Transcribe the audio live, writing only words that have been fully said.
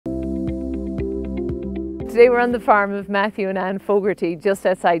Today we're on the farm of Matthew and Anne Fogarty just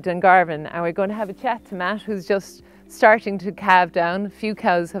outside Dungarvan, and we're going to have a chat to Matt, who's just starting to calve down. A few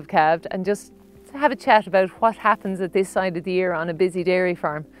cows have calved, and just have a chat about what happens at this side of the year on a busy dairy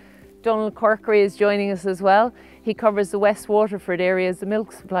farm. Donal Corkery is joining us as well. He covers the West Waterford area as the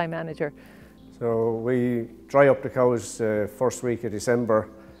milk supply manager. So we dry up the cows first week of December,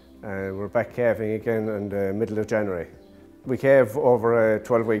 and we're back calving again in the middle of January. We calve over a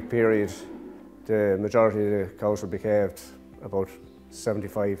 12-week period. The majority of the cows will be calved, about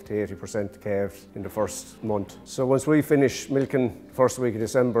 75 to 80% calved in the first month. So once we finish milking first week of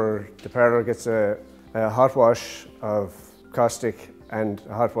December, the parlour gets a hot wash of caustic and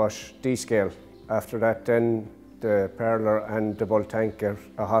a hot wash descale. After that, then the parlour and the bulk tank get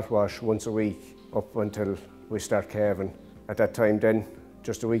a hot wash once a week up until we start calving. At that time then,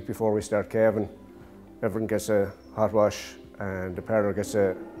 just a week before we start calving, everyone gets a hot wash and the parlour gets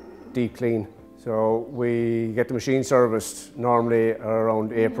a deep clean. So we get the machine serviced normally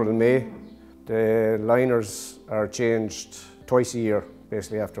around April and May. The liners are changed twice a year,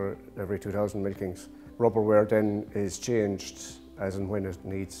 basically after every 2,000 milkings. Rubberware then is changed as and when it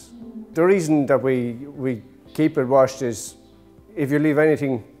needs. The reason that we keep it washed is if you leave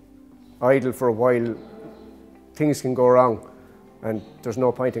anything idle for a while, things can go wrong, and there's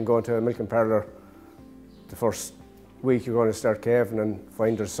no point in going to a milking parlour the first week you're going to start calving and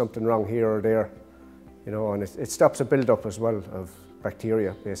find there's something wrong here or there, you know, and it stops a build-up as well of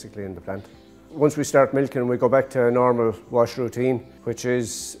bacteria basically in the plant. Once we start milking, we go back to a normal wash routine, which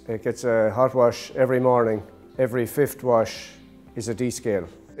is it gets a hot wash every morning. Every fifth wash is a descale.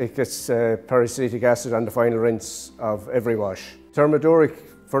 It gets peracetic acid on the final rinse of every wash. Thermoduric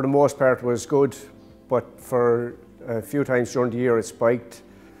for the most part was good, but for a few times during the year it spiked.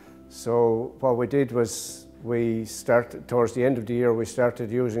 So what we did was towards the end of the year, we started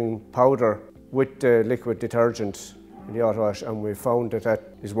using powder with the liquid detergent in the auto wash, and we found that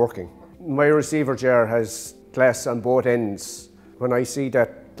that is working. My receiver jar has glass on both ends. When I see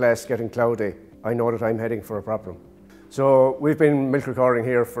that glass getting cloudy, I know that I'm heading for a problem. So we've been milk recording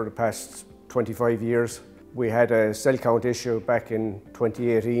here for the past 25 years. We had a cell count issue back in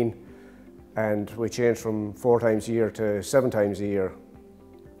 2018, and we changed from 4 times a year to 7 times a year.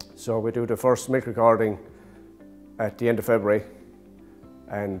 So we do the first milk recording at the end of February,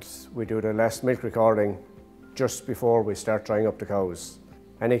 and we do the last milk recording just before we start drying up the cows.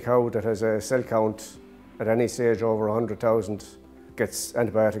 Any cow that has a cell count at any stage over 100,000 gets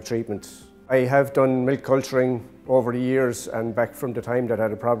antibiotic treatment. I have done milk culturing over the years, and back from the time that I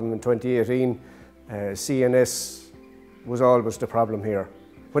had a problem in 2018, CNS was always the problem here.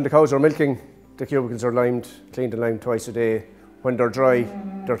 When the cows are milking, the cubicles are limed, cleaned and limed twice a day. When they're dry,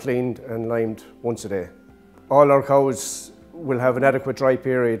 they're cleaned and limed once a day. All our cows will have an adequate dry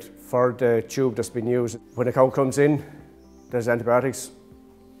period for the tube that's been used. When a cow comes in, there's antibiotics.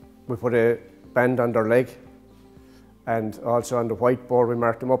 We put a band on their leg, and also on the whiteboard, we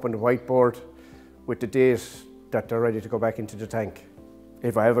mark them up on the whiteboard with the date that they're ready to go back into the tank.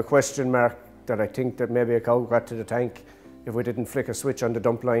 If I have a question mark that I think that maybe a cow got to the tank, if we didn't flick a switch on the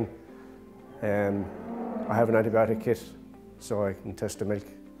dump line, I have an antibiotic kit so I can test the milk.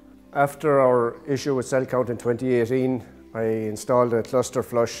 After our issue with cell count in 2018, I installed a cluster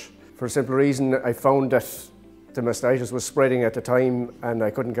flush. For a simple reason, I found that the mastitis was spreading at the time and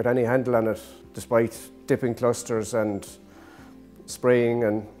I couldn't get any handle on it, despite dipping clusters and spraying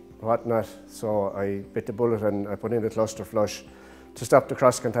and whatnot. So I bit the bullet and I put in the cluster flush to stop the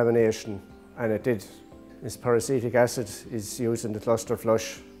cross-contamination, and it did. This peracetic acid is used in the cluster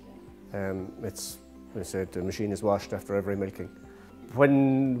flush. I said the machine is washed after every milking.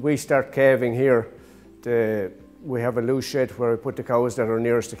 When we start calving here, we have a loose shed where we put the cows that are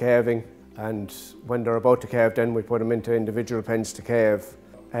nearest to calving, and when they're about to calve, then we put them into individual pens to calve.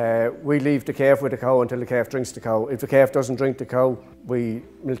 We leave the calf with the cow until the calf drinks the cow. If the calf doesn't drink the cow, we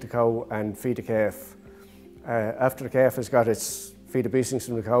milk the cow and feed the calf. After the calf has got its feed obesity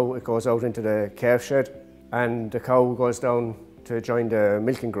from the cow, it goes out into the calf shed, and the cow goes down to join the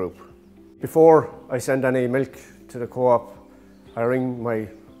milking group. Before I send any milk to the co-op, I ring my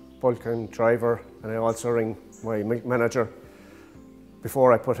bulk and driver, and I also ring my milk manager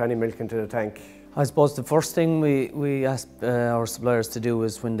before I put any milk into the tank. I suppose the first thing we ask our suppliers to do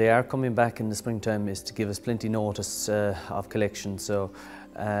is, when they are coming back in the springtime, is to give us plenty notice of collection. So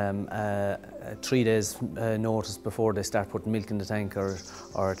 3 days notice before they start putting milk in the tank,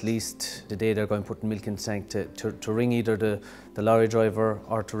 or at least the day they're going to put milk in the tank, to ring either the lorry driver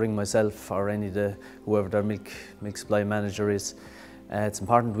or to ring myself or whoever their milk supply manager is. It's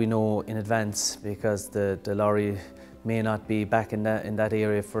important we know in advance, because the lorry may not be back in that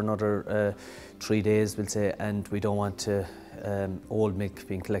area for another 3 days, we'll say, and we don't want old milk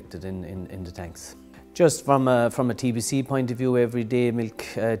being collected in the tanks. Just from a TBC point of view, every day milk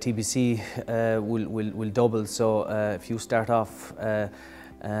TBC will double. So if you start off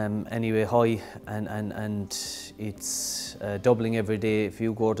anyway high and it's doubling every day, if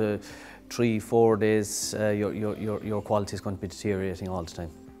you go to 3-4 days, your quality is going to be deteriorating all the time.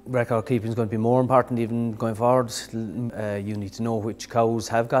 Record keeping is going to be more important even going forward. You need to know which cows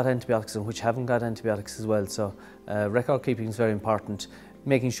have got antibiotics and which haven't got antibiotics as well. So record keeping is very important.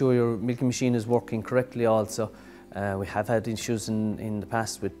 Making sure your milking machine is working correctly also. We have had issues in the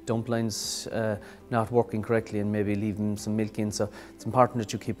past with dump lines not working correctly and maybe leaving some milk in, so it's important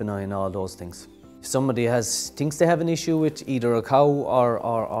that you keep an eye on all those things. If somebody thinks they have an issue with either a cow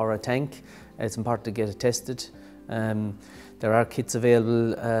or a tank, it's important to get it tested. There are kits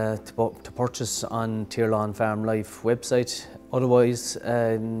available to purchase on Tirlawn Farm Life website. Otherwise,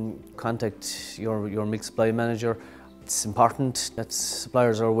 contact your milk supply manager. It's important that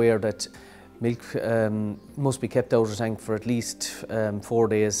suppliers are aware that milk must be kept out of the tank for at least 4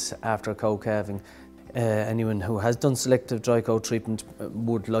 days after cow calving. Anyone who has done selective dry cow treatment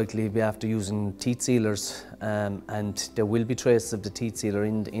would likely be after using teat sealers, and there will be traces of the teat sealer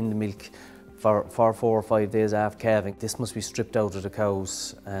in the milk for 4 or 5 days after calving. This must be stripped out of the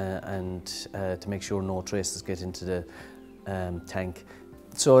cows and to make sure no traces get into the tank.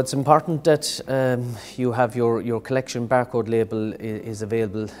 So it's important that you have your collection barcode label is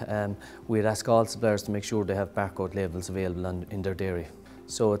available. We'd ask all suppliers to make sure they have barcode labels available in their dairy.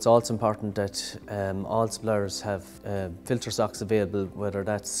 So it's also important that all suppliers have filter socks available, whether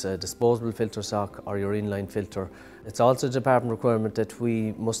that's a disposable filter sock or your inline filter. It's also a department requirement that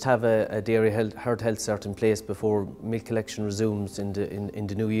we must have a dairy herd health cert in place before milk collection resumes in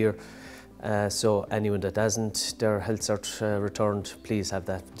the new year. So anyone that hasn't their health cert returned, please have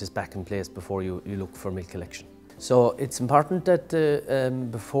that just back in place before you look for milk collection. So it's important that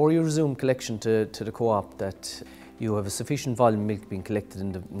before you resume collection to the co-op that you have a sufficient volume of milk being collected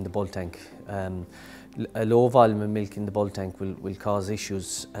in the bulk tank. A low volume of milk in the bulk tank will cause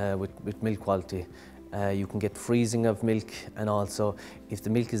issues with milk quality. You can get freezing of milk, and also if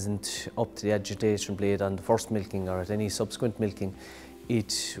the milk isn't up to the agitation blade on the first milking or at any subsequent milking,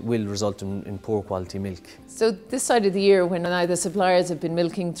 it will result in poor quality milk. So this side of the year, when either suppliers have been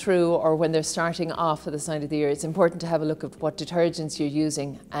milking through or when they're starting off at the side of the year, it's important to have a look at what detergents you're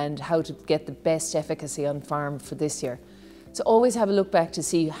using and how to get the best efficacy on farm for this year. So always have a look back to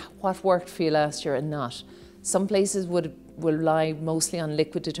see what worked for you last year and not. Some places will rely mostly on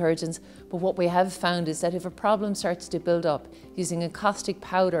liquid detergents, but what we have found is that if a problem starts to build up, using a caustic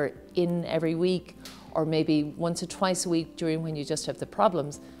powder in every week or maybe once or twice a week during when you just have the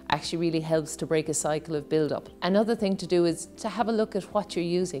problems actually really helps to break a cycle of build-up. Another thing to do is to have a look at what you're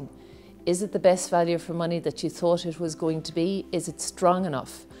using. Is it the best value for money that you thought it was going to be? Is it strong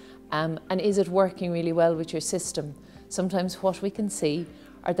enough? And is it working really well with your system? Sometimes what we can see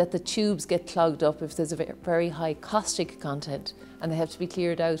are that the tubes get clogged up if there's a very high caustic content and they have to be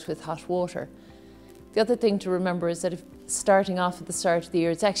cleared out with hot water. The other thing to remember is that if starting off at the start of the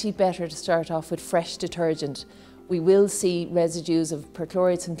year, it's actually better to start off with fresh detergent. We will see residues of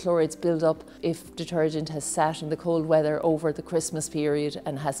perchlorates and chlorides build up if detergent has sat in the cold weather over the Christmas period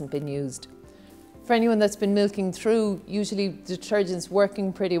and hasn't been used. For anyone that's been milking through, usually detergent's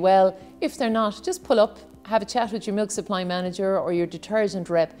working pretty well. If they're not, just pull up, have a chat with your milk supply manager or your detergent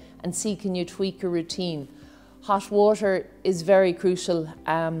rep and see can you tweak your routine. Hot water is very crucial.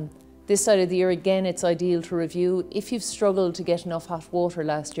 This side of the year, again, it's ideal to review. If you've struggled to get enough hot water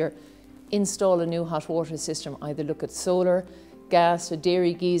last year, install a new hot water system. Either look at solar, gas, a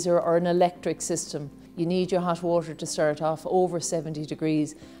dairy geyser or an electric system. You need your hot water to start off over 70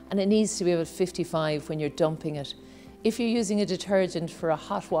 degrees and it needs to be about 55 when you're dumping it. If you're using a detergent for a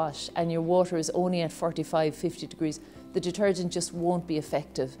hot wash and your water is only at 45, 50 degrees, the detergent just won't be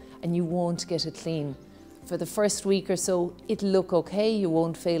effective and you won't get it clean. For the first week or so, it'll look okay, you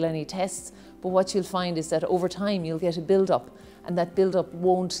won't fail any tests, but what you'll find is that over time you'll get a build-up and that build-up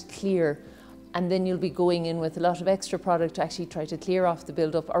won't clear, and then you'll be going in with a lot of extra product to actually try to clear off the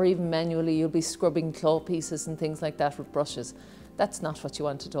build-up, or even manually you'll be scrubbing claw pieces and things like that with brushes. That's not what you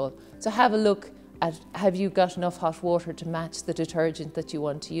want at all. So have a look at, have you got enough hot water to match the detergent that you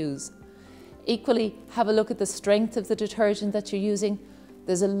want to use? Equally, have a look at the strength of the detergent that you're using.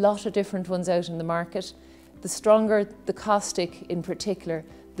 There's a lot of different ones out in the market. The stronger the caustic in particular,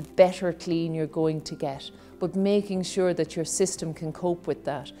 the better clean you're going to get. But making sure that your system can cope with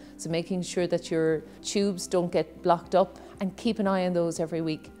that. So making sure that your tubes don't get blocked up and keep an eye on those every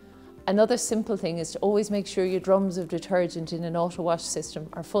week. Another simple thing is to always make sure your drums of detergent in an auto wash system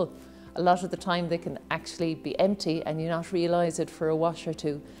are full. A lot of the time they can actually be empty and you not realise it for a wash or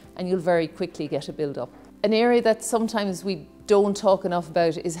two, and you'll very quickly get a build up. An area that sometimes we don't talk enough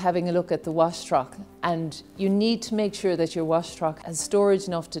about is having a look at the wash trough, and you need to make sure that your wash trough has storage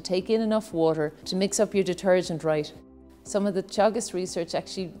enough to take in enough water to mix up your detergent right. Some of the Teagasc research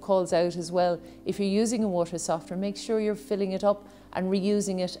actually calls out as well, if you're using a water softener, make sure you're filling it up and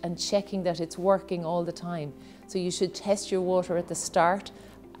reusing it and checking that it's working all the time. So you should test your water at the start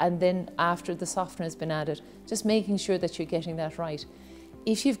and then after the softener has been added, just making sure that you're getting that right.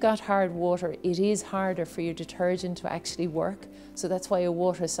 If you've got hard water, it is harder for your detergent to actually work, so that's why a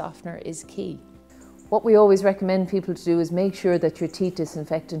water softener is key. What we always recommend people to do is make sure that your teeth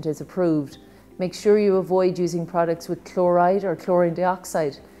disinfectant is approved. Make sure you avoid using products with chloride or chlorine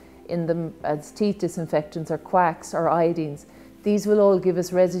dioxide in them as teeth disinfectants or quacks or iodines. These will all give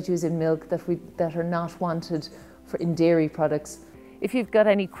us residues in milk that are not wanted in dairy products. If you've got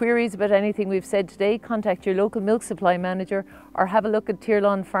any queries about anything we've said today, contact your local milk supply manager or have a look at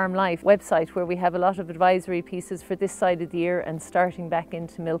Tirlawn Farm Life website, where we have a lot of advisory pieces for this side of the year and starting back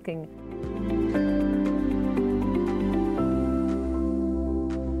into milking.